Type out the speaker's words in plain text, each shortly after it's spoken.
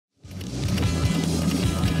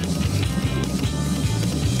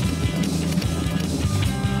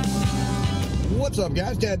What's up,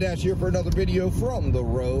 guys? Dad Dash here for another video from the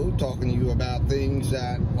road, talking to you about things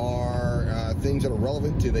that are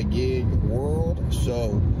relevant to the gig world.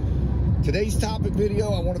 So today's topic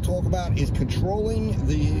video I want to talk about is controlling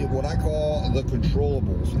what I call the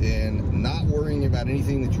controllables and not worrying about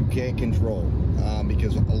anything that you can't control.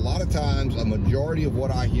 Because a lot of times, a majority of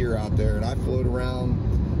what I hear out there, and I float around,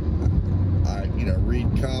 I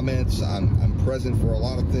read comments, I'm present for a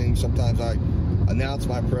lot of things. Sometimes I announce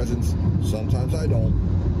my presence, sometimes I don't.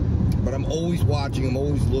 But I'm always watching, I'm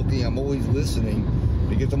always looking, I'm always listening,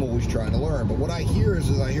 because I'm always trying to learn. But what I hear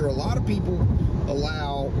is I hear a lot of people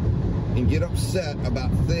allow and get upset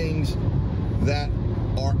about things that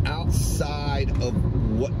are outside of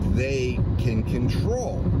what they can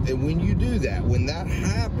control. And when you do that, when that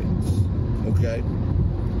happens, okay,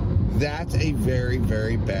 that's a very,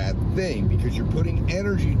 very bad thing, because you're putting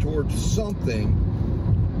energy towards something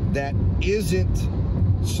that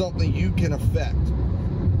isn't something you can affect,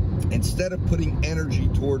 instead of putting energy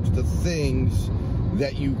towards the things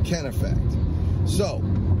that you can affect. So,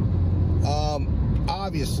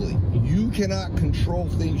 obviously, you cannot control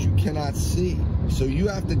things you cannot see. So you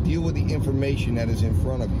have to deal with the information that is in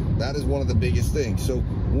front of you. That is one of the biggest things. So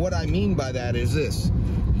what I mean by that is this.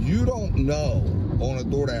 You don't know on a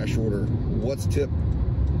DoorDash order what's tipped,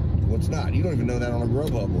 what's not. You don't even know that on a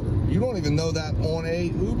Grubhub order. You don't even know that on a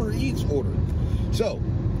Uber Eats order. So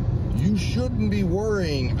you shouldn't be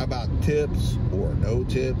worrying about tips or no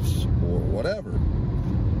tips or whatever.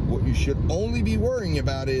 What you should only be worrying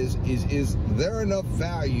about is there enough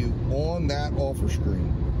value on that offer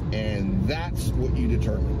screen? And that's what you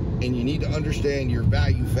determine. And you need to understand your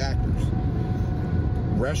value factors.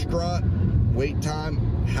 Restaurant, wait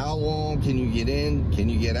time, how long can you get in? Can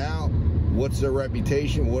you get out? What's their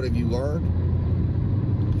reputation? What have you learned?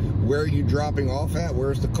 Where are you dropping off at?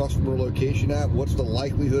 Where's the customer location at? What's the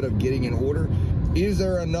likelihood of getting an order? Is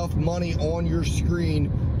there enough money on your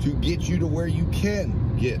screen to get you to where you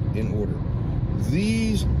can get an order?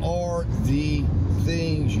 These are the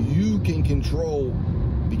things you can control,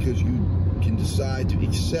 because you can decide to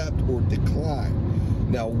accept or decline.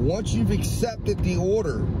 Now, once you've accepted the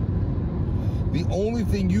order, the only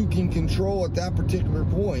thing you can control at that particular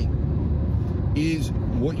point is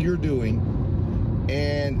what you're doing,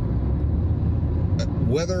 and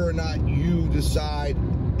whether or not you decide,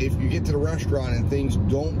 if you get to the restaurant and things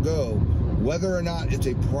don't go, whether or not it's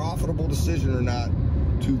a profitable decision or not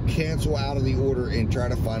to cancel out of the order and try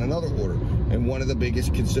to find another order. And one of the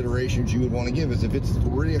biggest considerations you would want to give is, if it's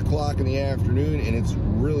 3 o'clock in the afternoon and it's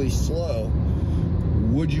really slow,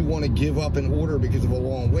 would you want to give up an order because of a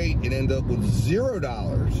long wait and end up with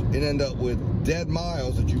 $0 and end up with dead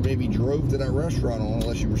miles that you maybe drove to that restaurant on,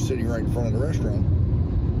 unless you were sitting right in front of the restaurant?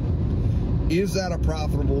 Is that a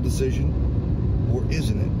profitable decision, or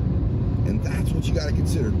isn't it? And that's what you got to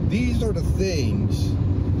consider. These are the things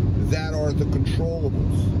that are the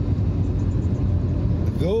controllables.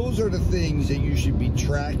 Those are the things that you should be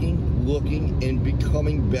tracking, looking, and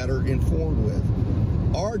becoming better informed with.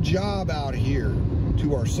 Our job out here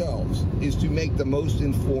to ourselves is to make the most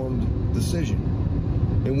informed decision.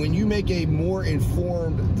 And when you make a more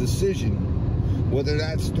informed decision, whether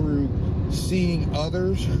that's through seeing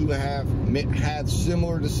others who have had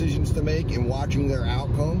similar decisions to make and watching their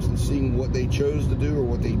outcomes and seeing what they chose to do or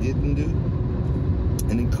what they didn't do,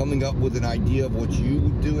 and then coming up with an idea of what you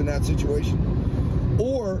would do in that situation,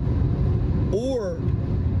 or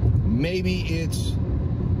maybe it's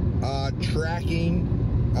tracking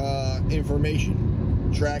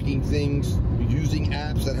information, tracking things, using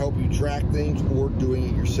apps that help you track things, or doing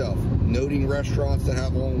it yourself, noting restaurants that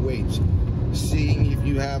have long waits, seeing if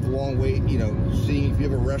you have long wait, seeing if you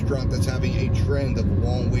have a restaurant that's having a trend of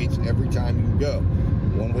long waits every time you go.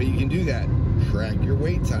 One way you can do that, track your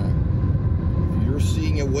wait time. If you're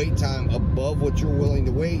seeing a wait time above what you're willing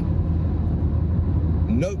to wait,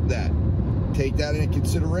 note that. Take that into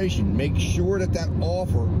consideration. Make sure that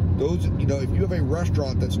offer, if you have a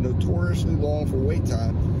restaurant that's notoriously long for wait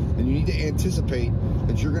time, then you need to anticipate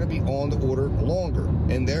that you're going to be on the order longer,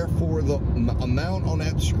 and therefore the amount on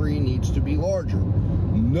that screen needs to be larger.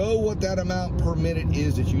 Know what that amount per minute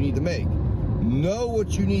is that you need to make. Know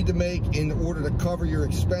what you need to make in order to cover your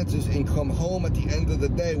expenses and come home at the end of the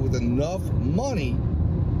day with enough money,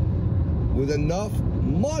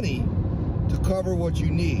 to cover what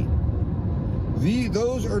you need.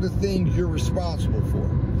 Those are the things you're responsible for.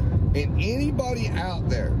 And anybody out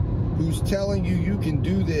there who's telling you you can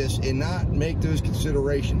do this and not make those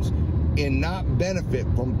considerations and not benefit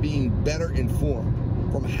from being better informed,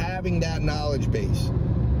 from having that knowledge base,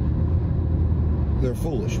 they're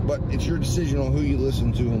foolish. But it's your decision on who you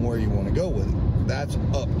listen to and where you want to go with it. That's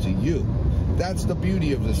up to you. That's the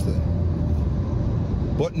beauty of this thing.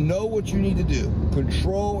 But know what you need to do.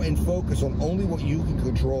 Control and focus on only what you can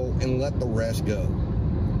control and let the rest go.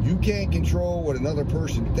 You can't control what another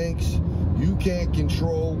person thinks. You can't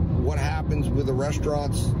control what happens with the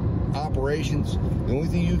restaurant's operations. The only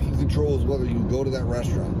thing you can control is whether you go to that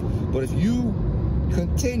restaurant. But if you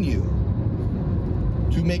continue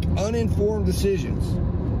to make uninformed decisions,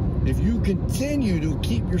 if you continue to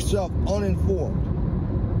keep yourself uninformed,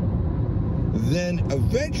 then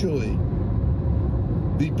eventually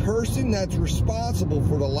the person that's responsible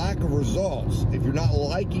for the lack of results, if you're not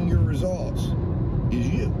liking your results, is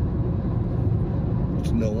you.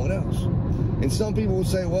 It's no one else. And some people will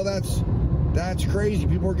say, well, that's crazy.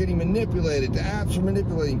 People are getting manipulated. The apps are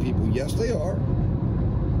manipulating people. Yes, they are,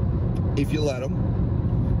 if you let them.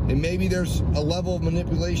 And maybe there's a level of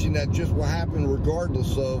manipulation that just will happen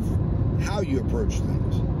regardless of how you approach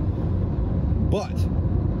things. But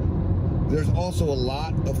there's also a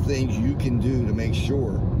lot of things you can do to make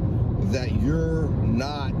sure that you're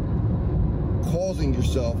not causing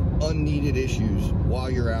yourself unneeded issues while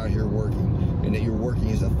you're out here working, and that you're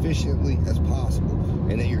working as efficiently as possible,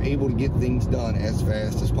 and that you're able to get things done as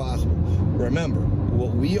fast as possible. Remember,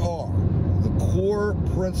 what we are, the core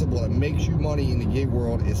principle that makes you money in the gig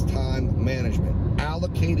world is time management.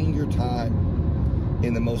 Allocating your time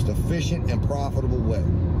in the most efficient and profitable way.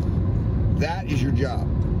 That is your job.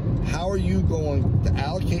 How are you going to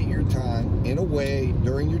allocate your time in a way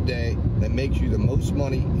during your day that makes you the most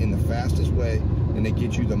money in the fastest way, and that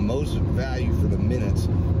gets you the most value for the minutes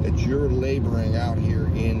that you're laboring out here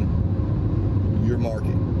in your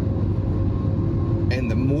market?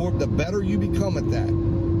 And the better you become at that,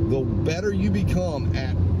 the better you become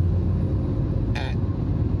at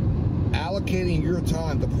allocating your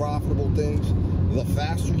time to profitable things, the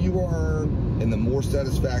faster you will earn and the more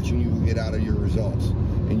satisfaction you will get out of your results.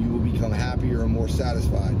 And you will become happier and more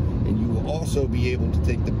satisfied. And you will also be able to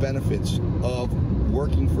take the benefits of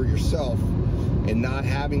working for yourself and not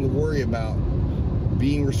having to worry about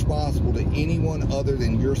being responsible to anyone other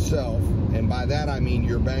than yourself. And by that I mean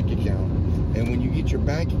your bank account. And when you get your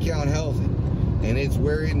bank account healthy and it's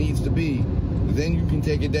where it needs to be, then you can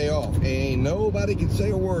take a day off. And ain't nobody can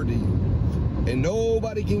say a word to you. And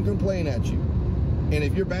nobody can complain at you. And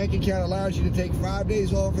if your bank account allows you to take 5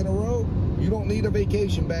 days off in a row, you don't need a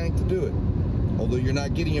vacation bank to do it. Although you're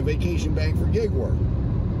not getting a vacation bank for gig work.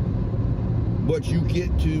 But you get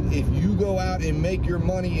to, if you go out and make your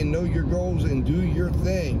money and know your goals and do your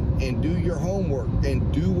thing and do your homework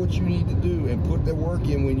and do what you need to do and put the work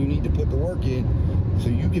in when you need to put the work in, so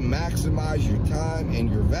you can maximize your time and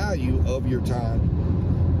your value of your time,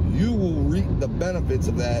 you will reap the benefits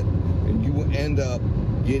of that, and you will end up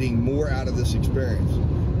getting more out of this experience.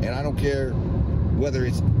 And I don't care whether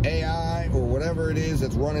it's AI or whatever it is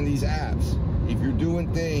that's running these apps. If you're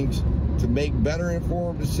doing things to make better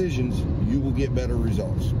informed decisions, you will get better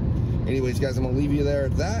results. Anyways, guys, I'm gonna leave you there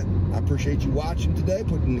at that. I appreciate you watching today.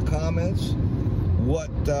 Put in the comments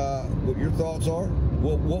what your thoughts are.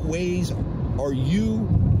 What ways are you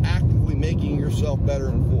actively making yourself better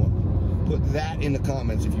informed? Put that in the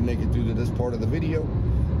comments if you make it through to this part of the video.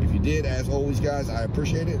 If you did, as always, guys, I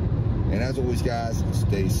appreciate it. And as always, guys,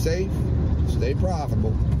 stay safe, stay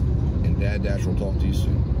profitable, and Dad Dash will talk to you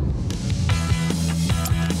soon.